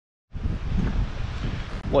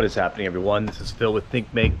What is happening, everyone? This is Phil with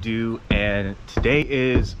ThinkMakeD, and today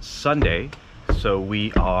is Sunday, so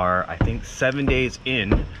we are, I think, 7 days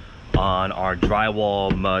in on our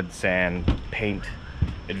drywall, mud, sand, paint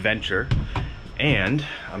adventure, and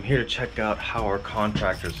I'm here to check out how our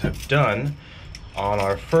contractors have done on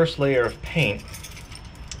our first layer of paint.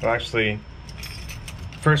 Well, actually,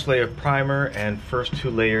 first layer of primer and first 2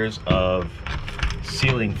 layers of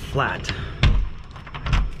sealing flat.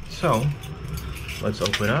 So let's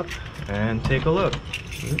open up and take a look.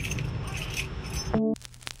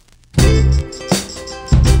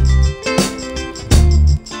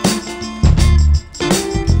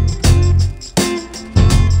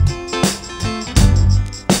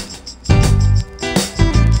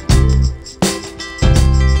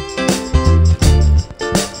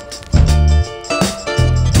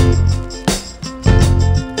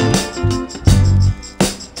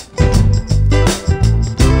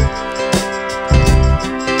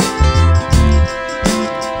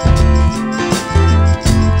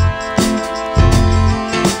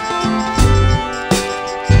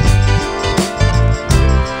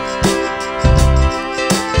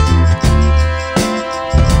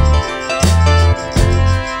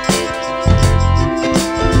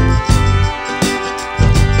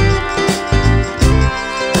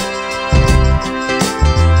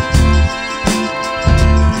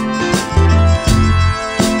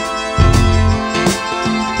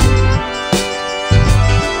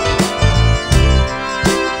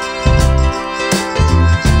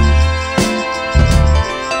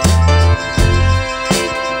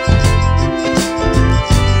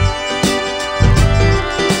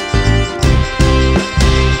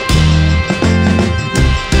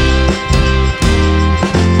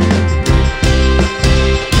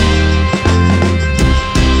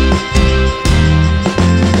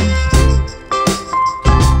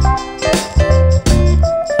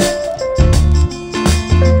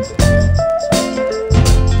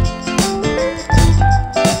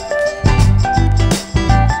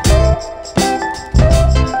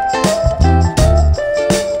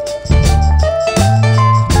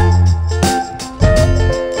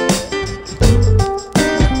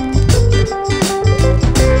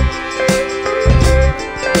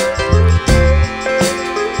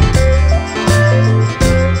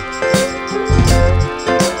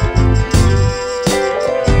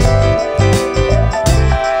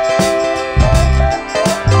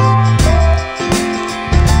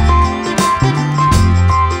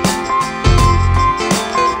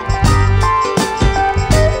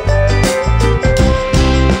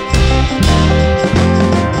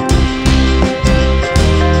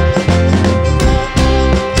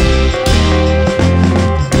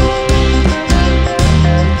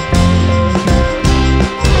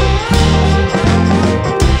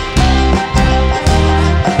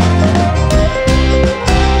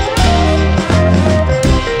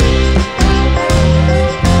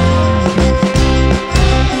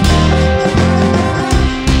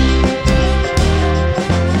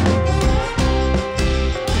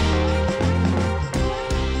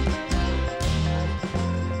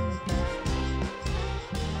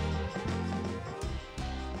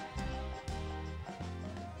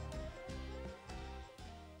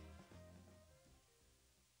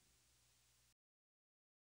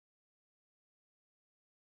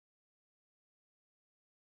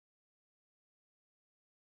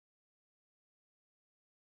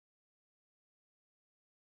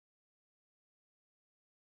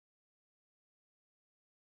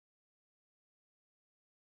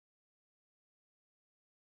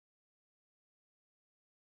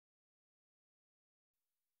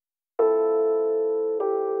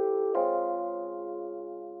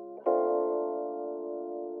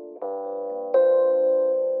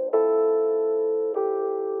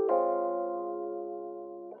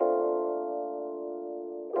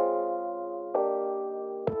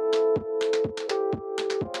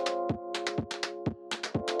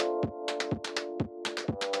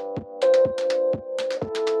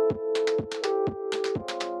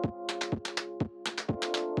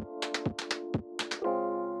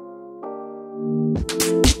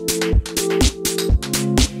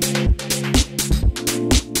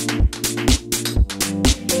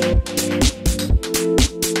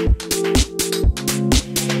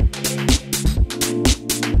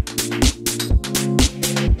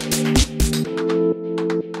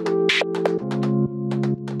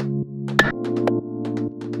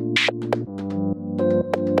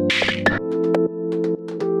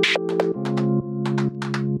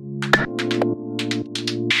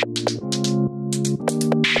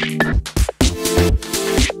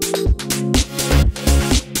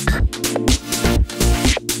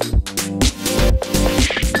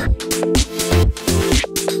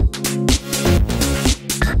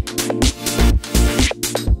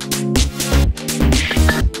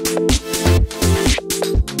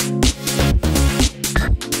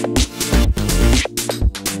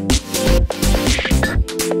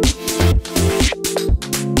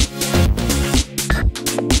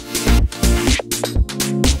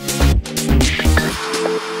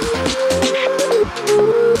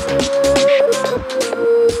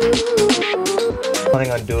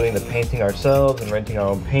 doing the painting ourselves and renting our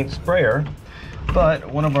own paint sprayer. But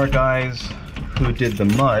one of our guys who did the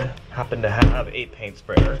mud happened to have a paint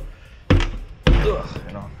sprayer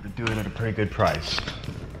and offered to do it at a pretty good price.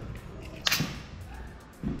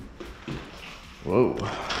 Whoa,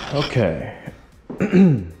 okay.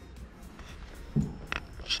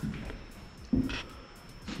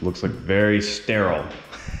 Looks like very sterile.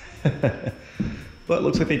 But it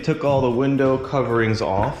looks like they took all the window coverings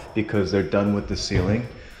off because they're done with the ceiling.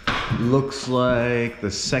 Looks like the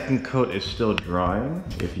second coat is still drying.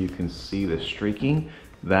 If you can see the streaking,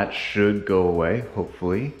 that should go away,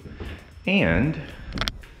 hopefully. And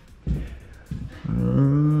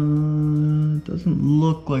doesn't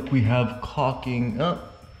look like we have caulking. Oh,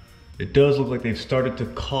 it does look like they've started to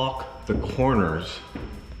caulk the corners,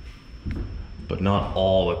 but not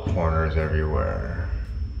all the corners everywhere.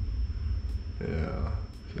 Yeah,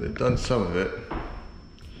 so they've done some of it.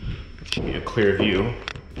 Give me a clear view.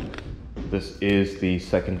 This is the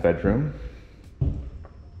second bedroom.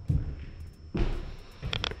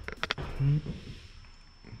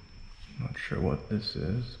 Not sure what this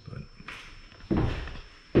is, but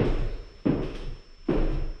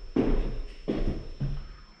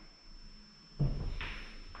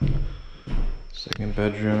second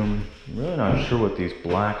bedroom. I'm really not sure what these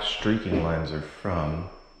black streaking lines are from.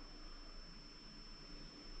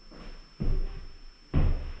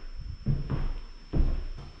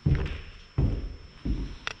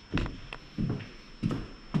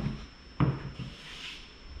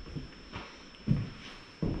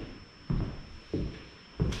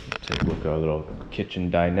 Take a look at our little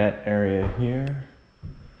kitchen dinette area here.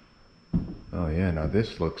 Oh yeah, now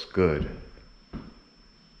this looks good.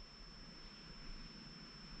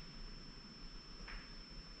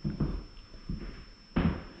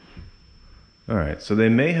 All right, so they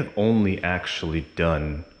may have only actually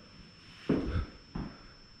done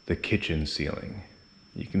the kitchen ceiling.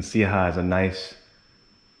 You can see how it has a nice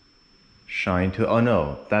shine to it. Oh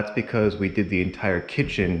no, that's because we did the entire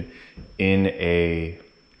kitchen in a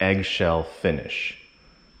eggshell finish.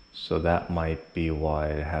 So that might be why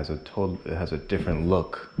it has a different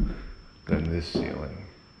look than this ceiling.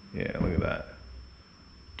 Yeah, look at that.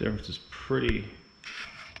 Difference is pretty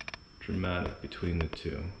dramatic between the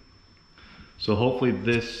two. So hopefully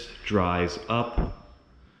this dries up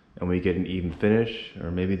and we get an even finish, or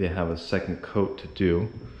maybe they have a second coat to do.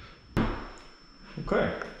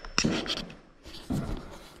 Okay.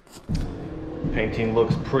 Painting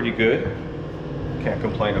looks pretty good. Can't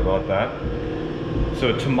complain about that.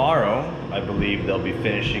 So tomorrow, I believe they'll be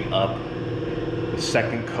finishing up the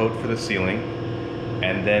second coat for the ceiling,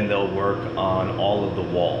 and then they'll work on all of the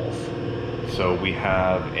walls. So we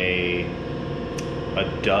have a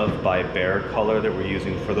Dove by Bear color that we're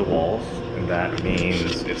using for the walls, and that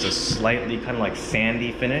means it's a slightly kind of like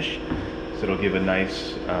sandy finish, so it'll give a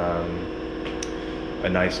nice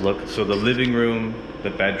look. So the living room,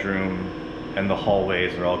 the bedroom, and the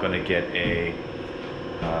hallways are all going to get a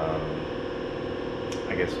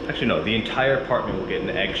I guess, actually no, the entire apartment will get an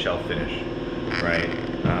eggshell finish, right?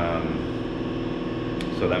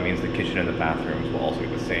 So that means the kitchen and the bathrooms will also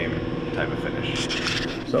get the same type of finish.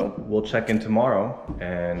 So we'll check in tomorrow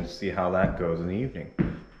and see how that goes in the evening.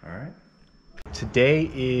 All right.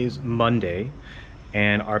 Today is Monday,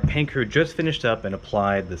 and our paint crew just finished up and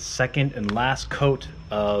applied the second and last coat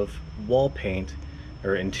of wall paint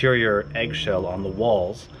or interior eggshell on the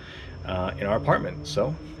walls in our apartment.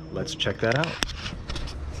 So let's check that out.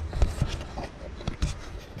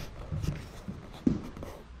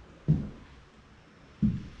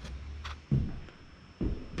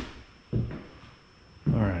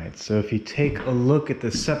 So if you take a look at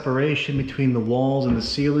the separation between the walls and the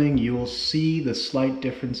ceiling, you will see the slight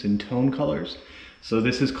difference in tone colors. So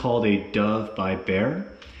this is called a Dove by Bear,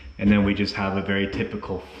 and then we just have a very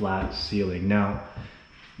typical flat ceiling. Now,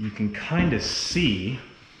 you can kind of see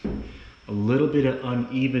a little bit of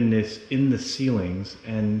unevenness in the ceilings,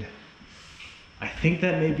 and I think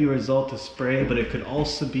that may be a result of spray, but it could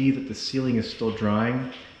also be that the ceiling is still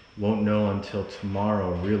drying. Won't know until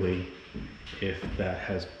tomorrow, really, if that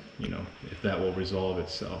has, if that will resolve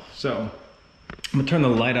itself. So I'm gonna turn the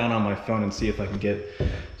light on my phone and see if I can get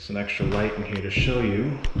some extra light in here to show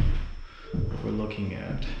you what we're looking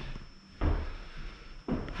at.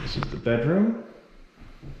 This is the bedroom.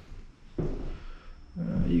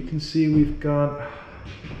 You can see we've got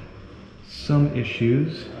some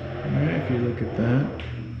issues. All right, if you look at that,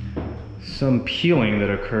 some peeling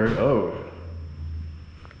that occurred. Oh,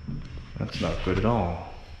 that's not good at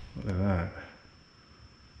all. Look at that.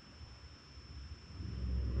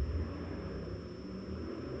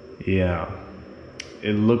 Yeah,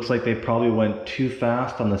 It looks like they probably went too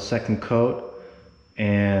fast on the second coat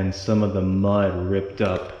and some of the mud ripped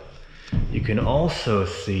up. You can also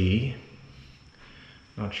see,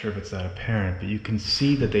 not sure if it's that apparent, but you can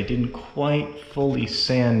see that they didn't quite fully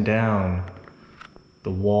sand down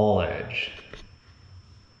the wall edge,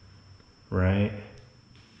 right?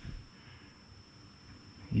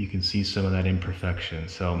 You can see some of that imperfection.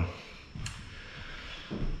 So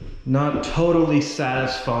not totally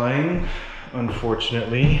satisfying,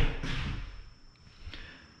 unfortunately,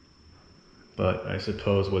 but I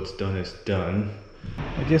suppose what's done is done.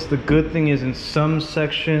 I guess the good thing is in some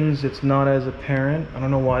sections it's not as apparent. I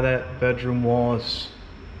don't know why that bedroom wall is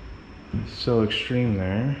so extreme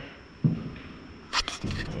there. I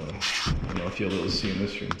don't know if you'll be able to see in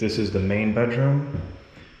this room. This is the main bedroom.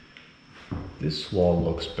 This wall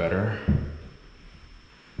looks better.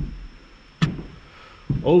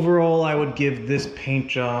 Overall, I would give this paint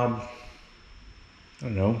job, I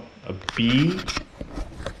don't know, a B.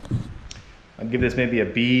 I'd give this maybe a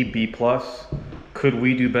B, B plus. Could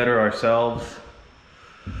we do better ourselves?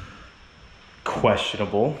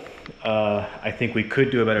 Questionable. I think we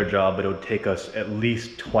could do a better job, but it would take us at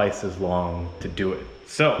least twice as long to do it.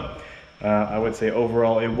 So, I would say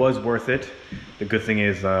overall it was worth it. The good thing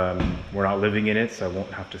is we're not living in it, so I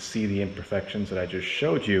won't have to see the imperfections that I just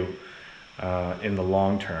showed you in the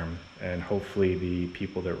long term. And hopefully the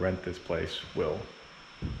people that rent this place will,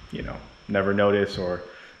 you know, never notice or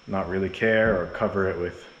not really care or cover it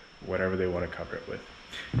with whatever they want to cover it with.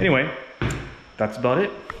 Anyway, that's about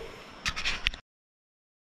it.